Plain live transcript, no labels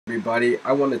Everybody,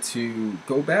 I wanted to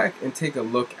go back and take a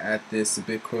look at this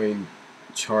Bitcoin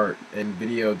chart and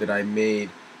video that I made.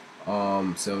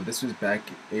 So this was back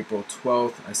April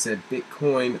 12th. I said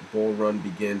Bitcoin bull run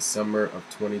begins summer of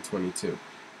 2022,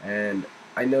 and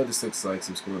I know this looks like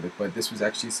some schooling, but this was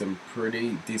actually some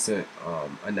pretty decent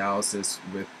analysis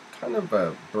with kind of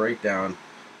a breakdown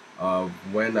of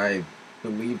when I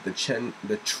believe the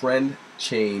trend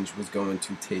change was going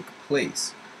to take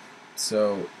place.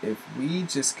 So if we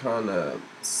just kind of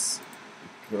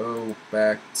go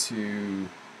back to,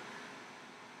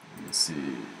 let me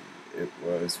see, it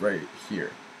was right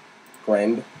here.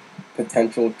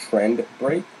 Potential trend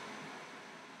break,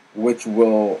 which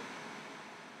will,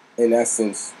 in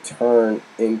essence, turn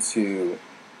into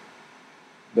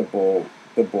the bull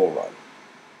run,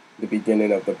 the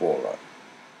beginning of the bull run.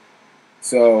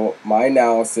 So my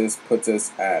analysis puts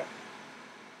us at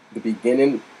the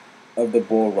beginning of the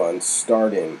bull run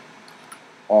starting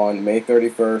on May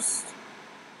 31st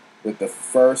with the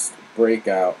first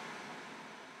breakout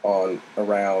on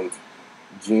around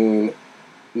June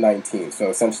 19th. So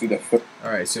essentially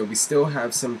Alright, so we still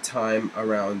have some time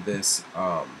around this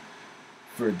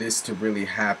for this to really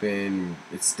happen.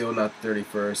 It's still not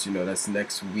 31st, that's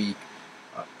next week.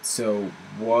 So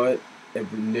what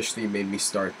initially made me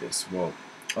start this? Well,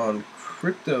 on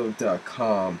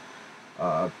crypto.com,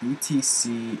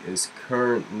 BTC is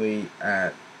currently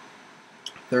at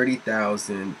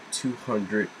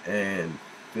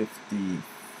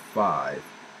 30,255.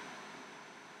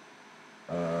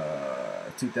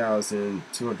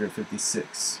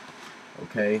 2,256.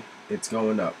 Okay, it's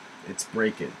going up. It's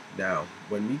breaking. Now,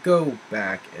 when we go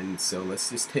back, and so let's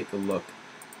just take a look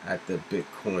at the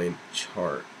Bitcoin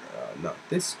chart. Not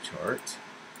this chart.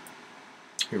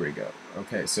 Here we go.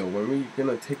 Okay, so when we're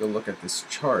gonna take a look at this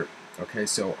chart, okay,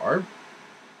 so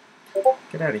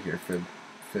get out of here, Fib.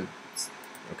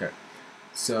 Okay,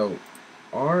 so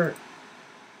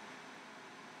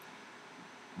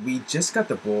we just got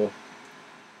the bull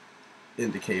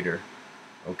indicator,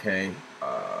 okay,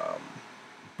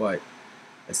 but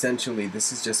essentially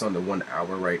this is just on the 1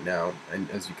 hour right now, and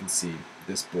as you can see,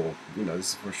 this bull, this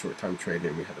is for short time trading,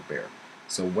 and we had a bear.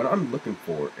 So what I'm looking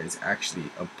for is actually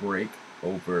a break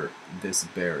over this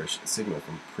bearish signal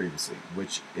from previously,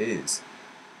 which is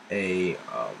a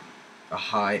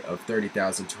high of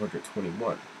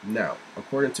 30,221. Now,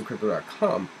 according to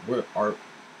crypto.com,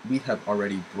 we have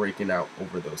already broken out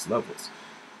over those levels.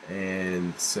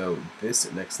 And so this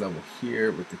next level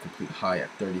here with the complete high at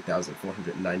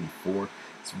 30,494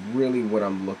 is really what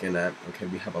I'm looking at. Okay,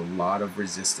 we have a lot of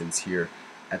resistance here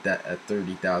at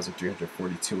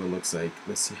 30,342. It looks like,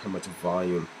 let's see how much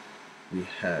volume we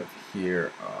have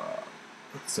here.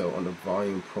 So on the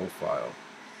volume profile,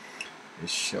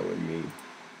 it's showing me.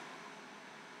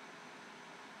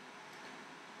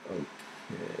 Okay,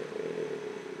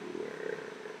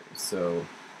 so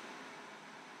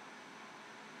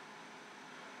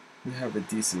we have a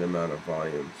decent amount of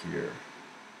volume here.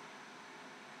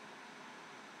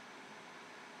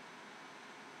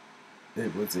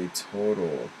 It was a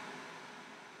total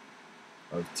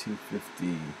of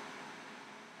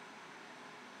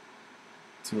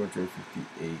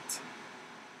 258.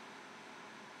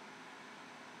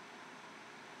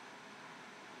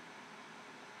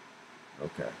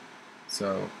 Okay,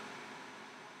 so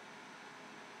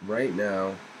right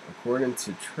now, according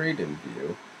to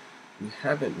TradingView, we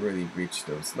haven't really reached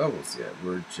those levels yet.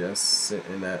 We're just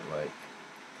sitting at like,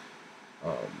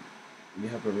 we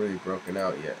haven't really broken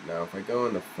out yet. Now, if I go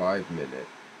in the 5 minute,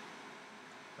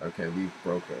 okay, we've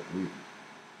broken.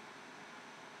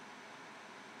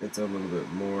 It's a little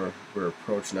bit more. We're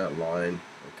approaching that line.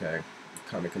 Okay,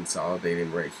 kind of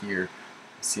consolidating right here.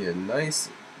 I see a nice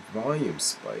volume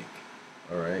spike.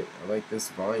 All right, I like this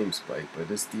volume spike,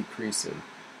 but it's decreasing.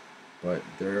 But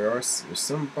there's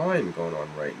some buying going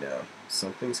on right now.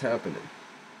 Something's happening.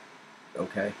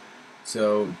 Okay,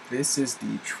 so this is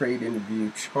the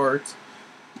TradingView chart.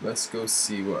 Let's go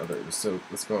see what other. So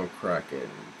let's go on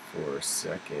Kraken for a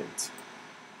second.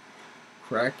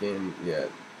 Kraken, yeah,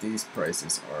 these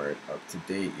prices aren't up to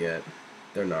date yet.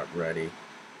 They're not ready.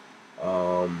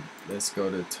 Let's go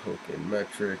to token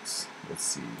metrics. Let's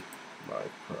see my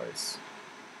price.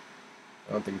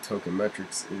 I don't think token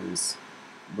metrics is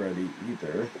ready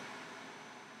either.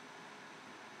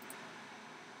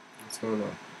 What's going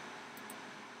on?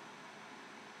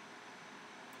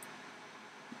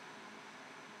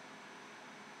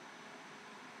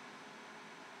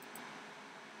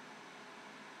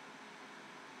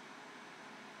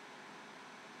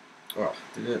 Oh,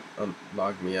 did it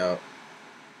log me out?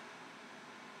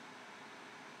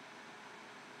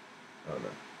 Oh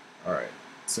no. Alright.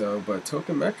 So, but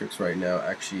token metrics right now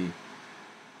actually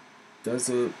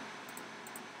doesn't.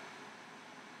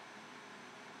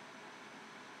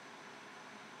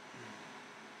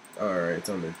 Alright, it's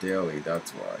on the daily,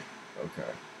 that's why.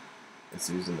 Okay. It's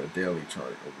using the daily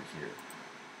chart over here.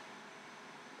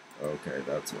 Okay,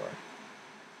 that's why.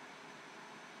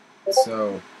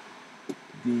 So,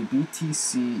 the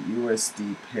BTC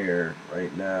USD pair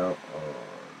right now on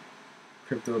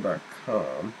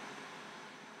crypto.com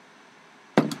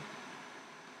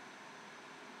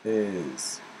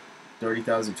is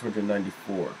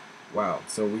 30,294. Wow,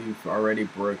 so we've already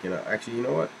broken out. Actually, you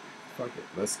know what? Fuck it.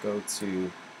 Let's go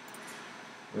to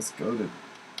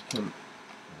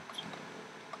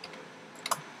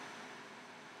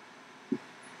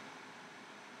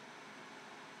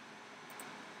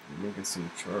making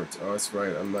some charts. Oh, that's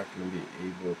right. I'm not going to be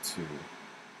able to.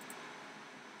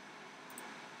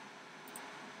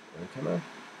 Can I?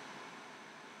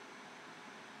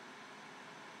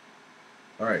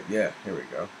 Alright, yeah, here we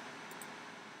go.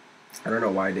 I don't know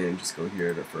why I didn't just go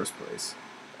here in the first place,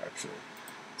 actually.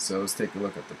 So let's take a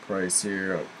look at the price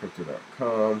here on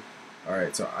crypto.com.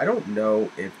 Alright, so I don't know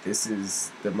if this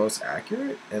is the most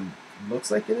accurate, and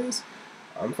looks like it is.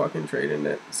 I'm fucking trading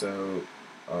it, so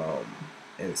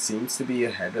it seems to be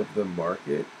ahead of the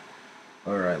market,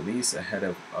 or at least ahead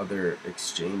of other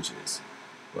exchanges.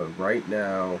 But right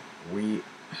now, we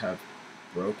have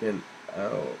broken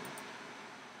out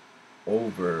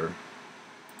over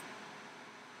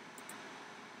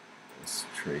this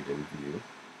trade-in view.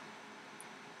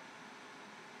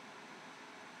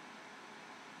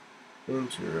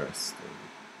 Interesting.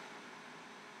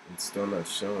 It's still not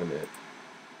showing it,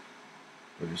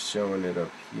 but it's showing it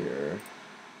up here.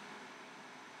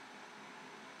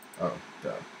 Oh,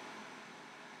 duh.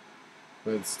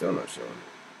 But it's still not showing it.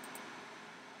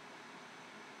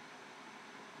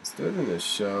 It still didn't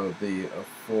show the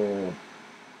full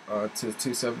to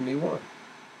 271.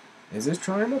 Is it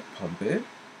trying to pump it?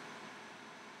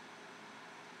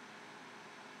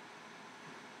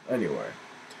 Anyway,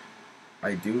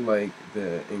 I do like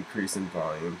the increase in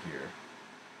volume here.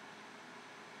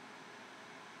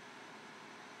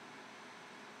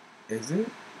 Is it?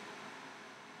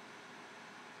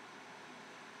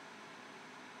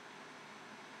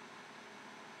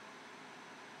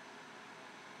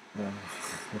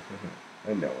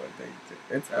 I know what they do.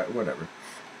 It's whatever.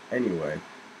 Anyway,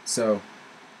 so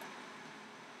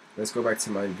let's go back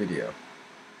to my video.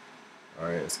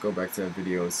 Alright, let's go back to that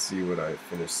video and see what I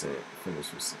finished with what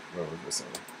was I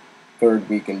saying? Third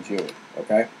week in June,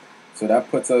 okay? So that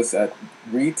puts us at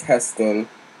retesting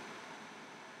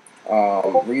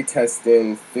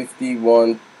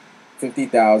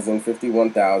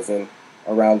 51,000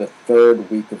 around the third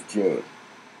week of June.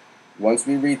 Once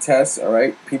we retest,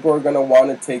 alright, people are going to want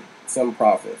to take some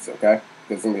profits, okay?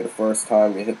 Because it's going to be the first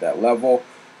time we hit that level.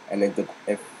 And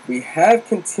if we have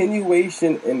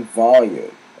continuation in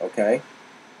volume, okay,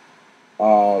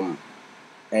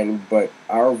 but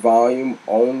our volume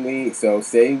only, so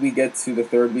say we get to the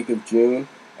third week of June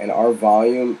and our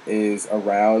volume is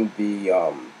around the,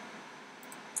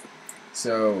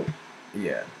 so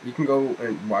yeah, you can go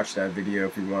and watch that video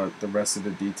if you want the rest of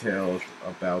the details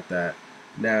about that.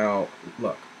 Now,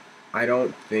 look, I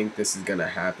don't think this is going to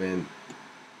happen.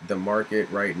 The market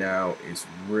right now is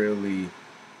really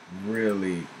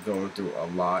going through a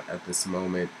lot at this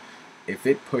moment. If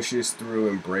it pushes through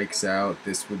and breaks out,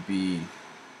 this would be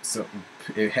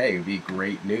it'd be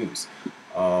great news,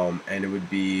 and it would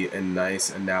be a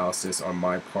nice analysis on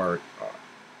my part.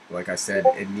 Like I said,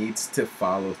 it needs to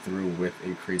follow through with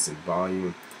increase in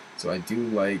volume. So I do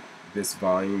like this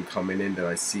volume coming in that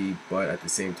I see, but at the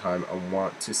same time, I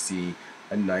want to see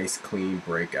a nice clean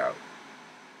breakout.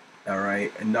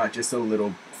 Alright, and not just a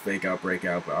little fake out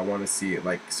breakout, but I want to see it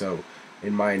like so.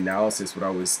 In my analysis, what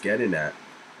I was getting at,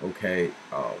 okay,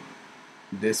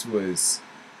 this was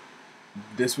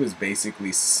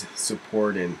basically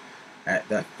supporting at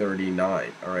that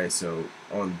 39. Alright, so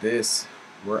on this,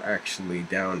 we're actually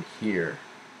down here.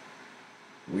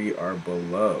 We are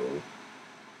below,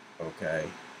 okay,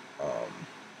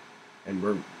 and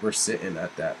we're sitting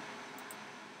at that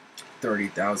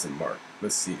 30,000 mark.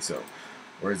 Let's see, so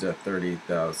where's that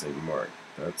 30,000 mark?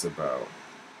 That's about,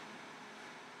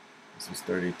 this is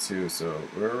 32, so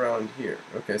we're around here.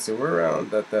 Okay, so we're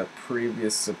around at that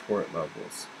previous support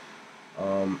levels.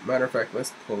 Matter of fact,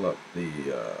 let's pull up the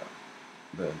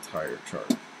entire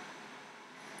chart.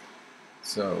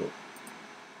 So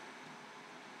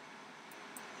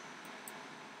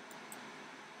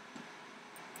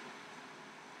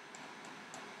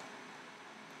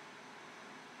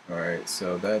alright,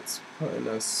 so that's putting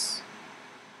us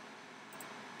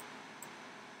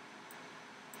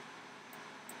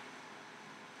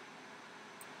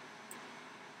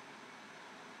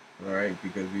All right,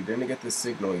 because we didn't get the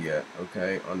signal yet,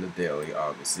 okay, on the daily,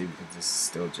 obviously, because this is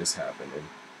still just happening.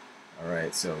 All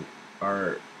right, so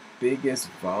our biggest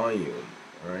volume,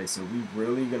 all right, so we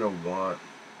really gonna want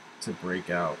to break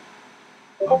out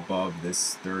above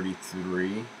this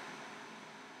 33,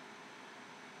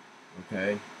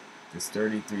 okay, this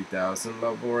 33,000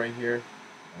 level right here.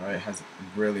 All right, has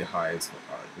really highest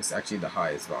volume. It's actually the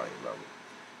highest volume level.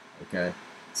 Okay,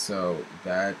 so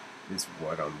that is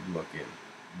what I'm looking.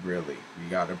 Really, we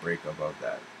gotta break above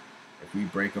that. If we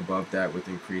break above that with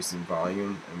increasing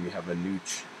volume and we have a new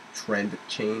trend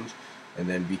change, and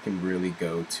then we can really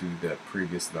go to the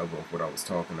previous level of what I was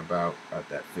talking about at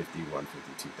that 51,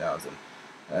 52,000.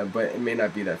 But it may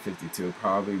not be that 52. It'll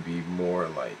probably be more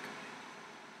like,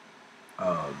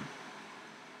 um,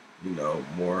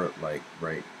 more like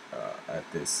right at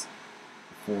this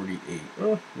 48,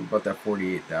 about that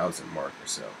 48,000 mark or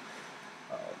so.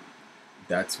 Um,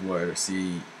 that's where,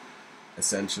 see,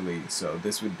 essentially, so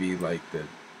this would be like the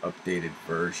updated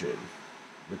version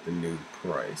with the new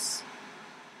price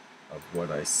of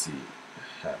what I see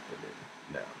happening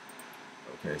now.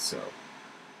 Okay, so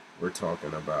we're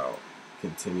talking about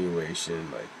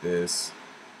continuation like this,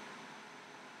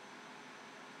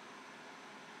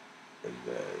 and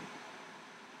then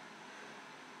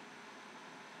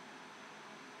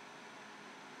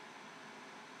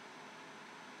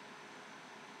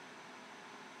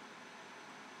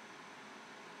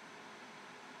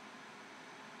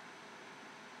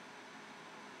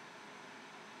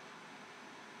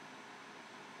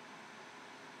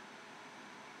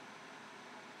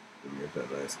get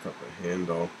that nice cup of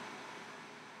handle.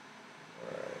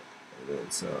 Alright, and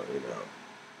then so,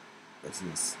 this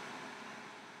is,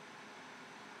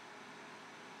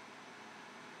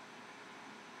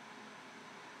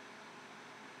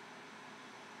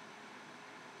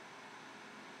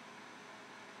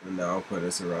 and now I'll put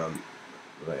us around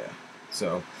there.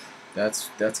 So that's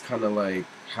kind of like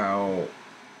how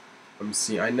I'm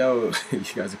seeing. I know you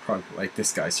guys are probably like,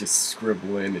 this guy's just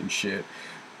scribbling and shit.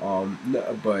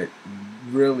 No, but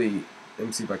really, let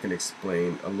me see if I can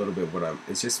explain a little bit what I'm.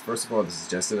 It's just, first of all, this is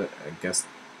just a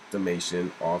guesstimation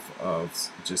off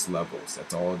of just levels.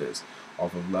 That's all it is.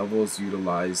 Off of levels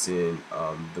utilizing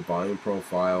the volume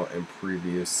profile and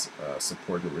previous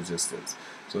support and resistance.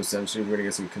 So essentially, we're gonna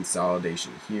get some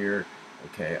consolidation here.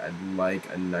 Okay, I'd like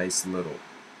a nice little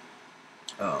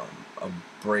a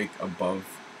break above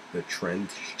the trend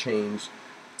change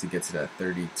to get to that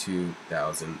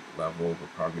 32,000 level. We're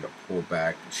probably going to pull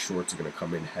back. The shorts are going to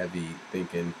come in heavy,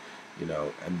 thinking,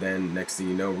 and then next thing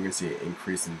you know, we're going to see an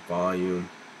increase in volume,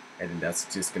 and then that's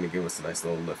just going to give us a nice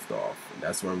little lift off. And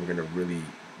that's when we're going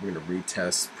to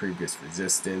retest previous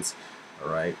resistance.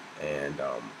 All right, and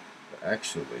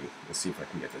actually, let's see if I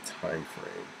can get the time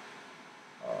frame.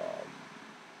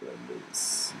 Let me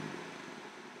see.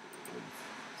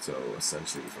 So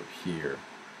essentially, from here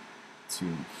to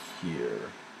here.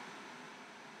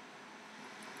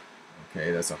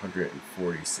 Okay, that's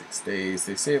 146 days.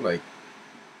 They say like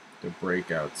the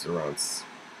breakouts around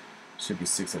should be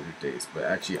 600 days, but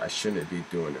actually I shouldn't be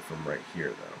doing it from right here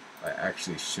though. I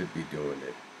actually should be doing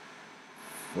it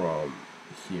from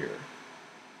here.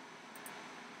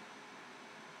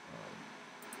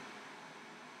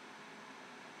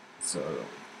 So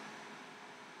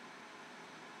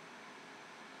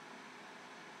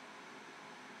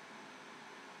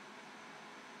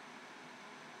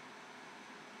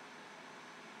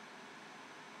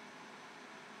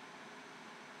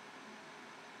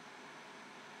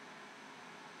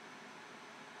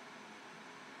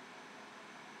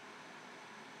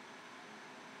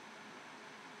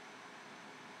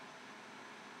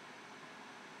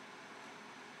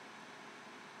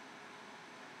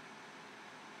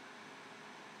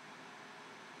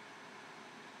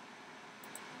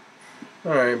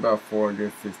alright, about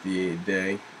 458 a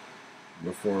day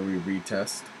before we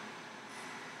retest.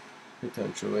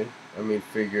 Potentially. I mean,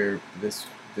 figure this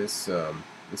was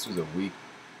a week,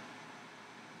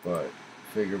 but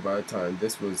figure by the time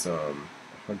this was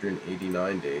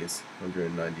 189 days,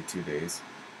 192 days.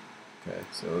 Okay,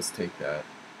 so let's take that.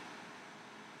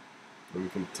 Then we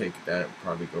can take that and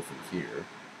probably go from here.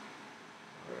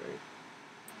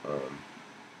 Alright. You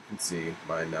can see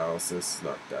my analysis is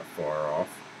not that far off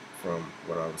from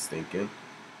what I was thinking.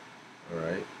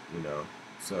 Alright,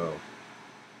 so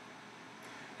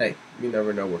hey, you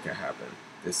never know what can happen.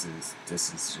 This is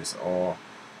just all,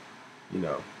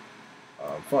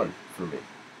 fun for me.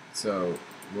 So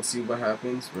we'll see what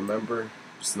happens. Remember,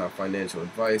 it's not financial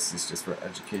advice. It's just for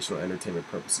educational, entertainment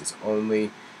purposes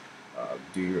only.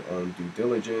 Do your own due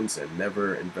diligence and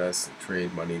never invest and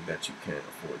trade money that you can't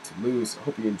afford to lose. I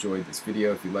hope you enjoyed this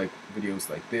video. If you like videos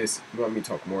like this, if you want me to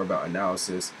talk more about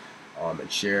analysis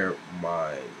and share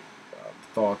my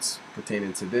thoughts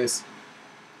pertaining to this,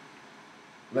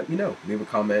 let me know. Leave a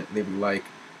comment, leave a like,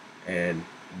 and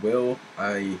will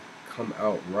I come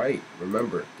out right?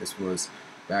 Remember, this was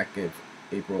back in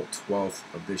April 12th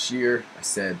of this year. I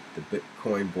said the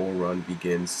Bitcoin bull run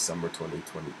begins summer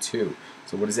 2022.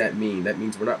 So what does that mean? That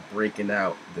means we're not breaking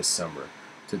out this summer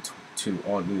to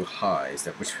all new highs,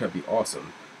 which would be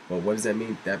awesome. But what does that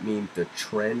mean? That means the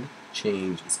trend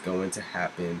change is going to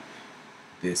happen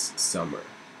this summer.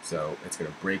 So it's going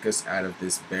to break us out of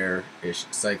this bearish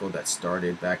cycle that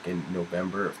started back in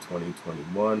November of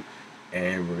 2021,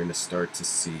 and we're going to start to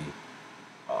see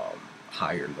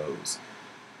higher lows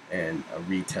and a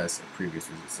retest of previous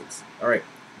resistance. All right,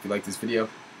 if you like this video,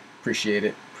 appreciate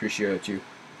it. Appreciate you.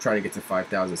 I'm trying to get to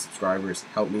 5,000 subscribers.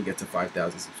 Help me get to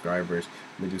 5,000 subscribers.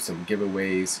 I'm gonna do some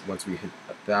giveaways. Once we hit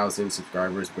 1,000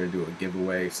 subscribers, we're gonna do a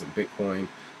giveaway, some Bitcoin,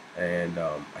 and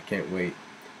I can't wait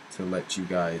to let you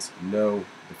guys know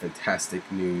the fantastic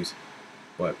news,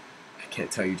 but I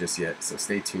can't tell you just yet. So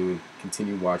stay tuned,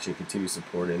 continue watching, continue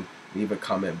supporting. Leave a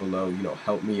comment below,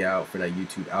 help me out for that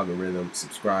YouTube algorithm.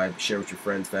 Subscribe, share with your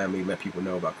friends, family, let people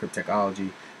know about cryptechnology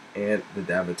and the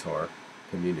Davatar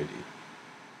community.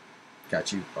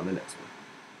 Catch you on the next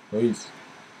one. Peace.